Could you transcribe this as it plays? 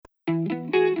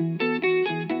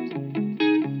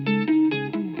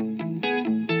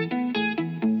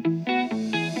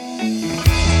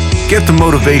Get the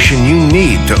motivation you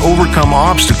need to overcome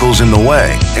obstacles in the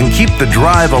way and keep the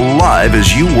drive alive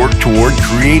as you work toward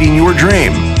creating your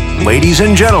dream. Ladies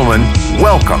and gentlemen,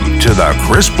 welcome to the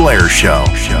Chris Blair Show.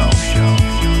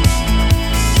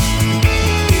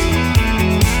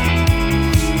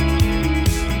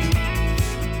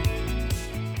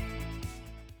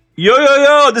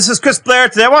 Yo, this is Chris Blair.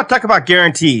 Today I want to talk about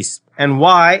guarantees and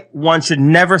why one should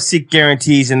never seek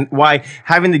guarantees, and why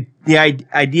having the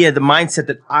idea, the mindset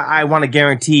that I want a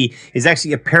guarantee is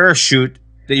actually a parachute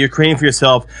that you're creating for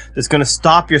yourself that's going to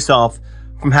stop yourself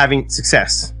from having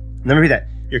success. Let me read that.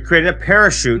 You're creating a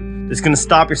parachute that's going to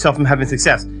stop yourself from having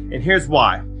success. And here's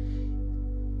why.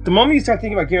 The moment you start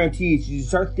thinking about guarantees, you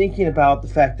start thinking about the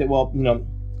fact that, well,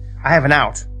 I have an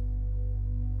out.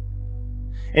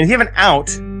 And if you have an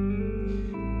out,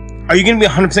 are you going to be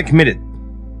 100% committed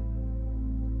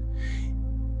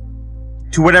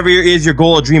to whatever your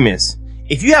goal or dream is?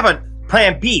 If you have a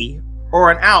plan B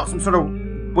or an out, some sort of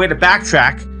way to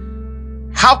backtrack,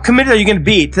 how committed are you going to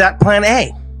be to that plan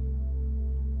A?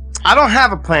 I don't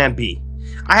have a plan B.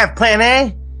 I have plan A,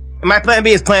 and my plan B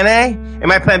is plan A, and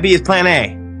my plan B is plan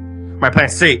A. My plan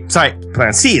C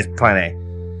is plan A.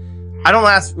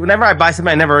 Whenever I buy something,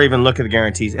 I never even look at the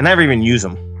guarantees, and never even use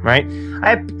them, right?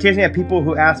 I occasionally have people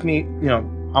who ask me,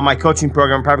 on my coaching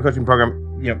program, private coaching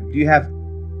program, do you have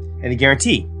any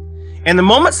guarantee? And the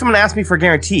moment someone asks me for a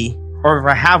guarantee, or if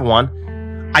I have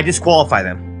one, I disqualify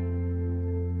them.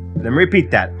 Let me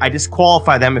repeat that. I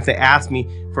disqualify them if they ask me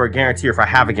for a guarantee or if I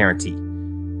have a guarantee.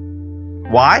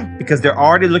 Why? Because they're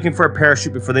already looking for a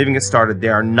parachute before they even get started. They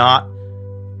are not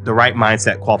the right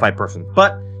mindset, qualified person.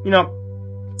 But,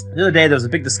 the other day there was a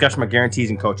big discussion about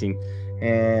guarantees in coaching.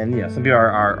 And, some people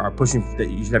are pushing that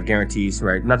you should have guarantees,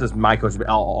 right? Not just my coaches, but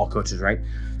all coaches, right?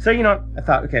 So, I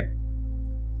thought, okay,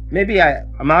 maybe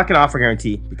I'm not going to offer a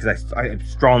guarantee because I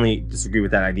strongly disagree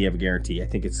with that idea of a guarantee. I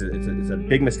think it's a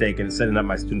big mistake, and it's setting up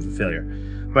my students for failure.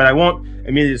 But I won't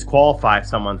immediately disqualify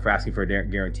someone for asking for a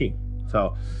guarantee.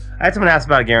 So I had someone ask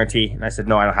about a guarantee, and I said,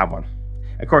 no, I don't have one.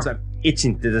 Of course, I'm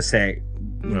itching to just say,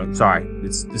 sorry,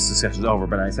 this discussion's over.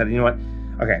 But I said, you know what?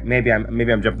 Okay, maybe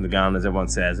I'm jumping the gun, as everyone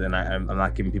says, and I'm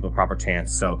not giving people a proper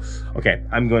chance. So, okay,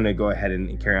 I'm going to go ahead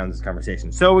and carry on this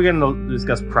conversation. So we're going to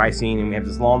discuss pricing, and we have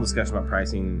this long discussion about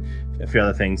pricing and a few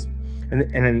other things. And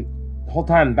then the whole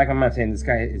time, in the back of my mind, saying this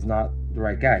guy is not the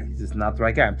right guy. He's just not the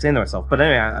right guy. I'm saying to myself. But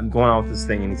anyway, I'm going on with this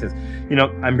thing, and he says,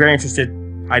 I'm very interested.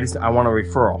 I want a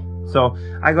referral. So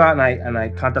I go out and I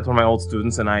contact one of my old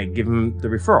students, and I give him the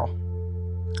referral.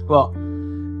 Well,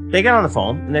 they get on the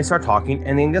phone, and they start talking,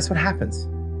 and then guess what happens?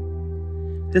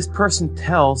 This person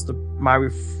tells my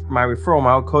referral,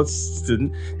 my old coach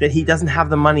student, that he doesn't have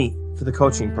the money for the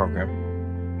coaching program.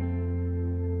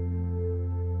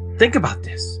 Think about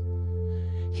this.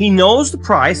 He knows the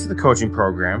price of the coaching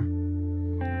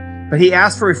program, but he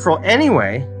asked for a referral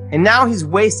anyway, and now he's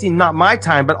wasting not my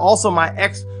time, but also my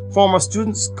ex-former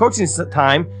student's coaching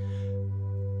time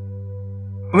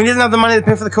when he doesn't have the money to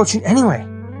pay for the coaching anyway.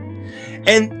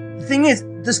 And the thing is,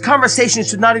 this conversation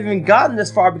should not have even gotten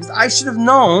this far, because I should have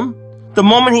known the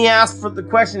moment he asked for the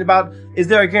question about, is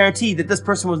there a guarantee, that this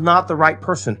person was not the right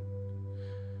person.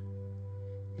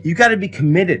 You got to be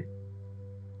committed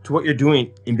to what you're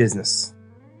doing in business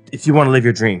if you want to live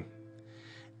your dream.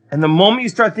 And the moment you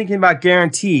start thinking about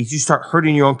guarantees, you start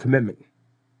hurting your own commitment.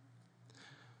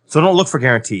 So don't look for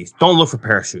guarantees. Don't look for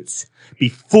parachutes. Be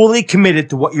fully committed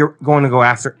to what you're going to go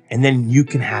after, and then you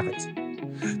can have it.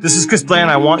 This is Chris Blair, and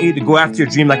I want you to go after your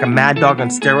dream like a mad dog on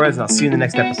steroids, and I'll see you in the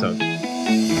next episode.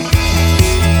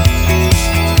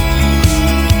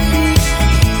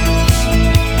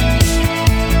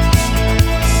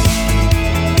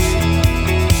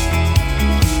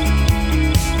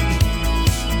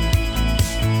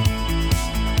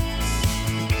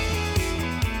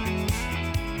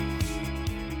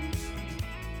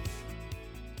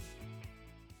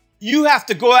 You have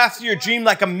to go after your dream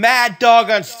like a mad dog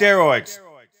on steroids.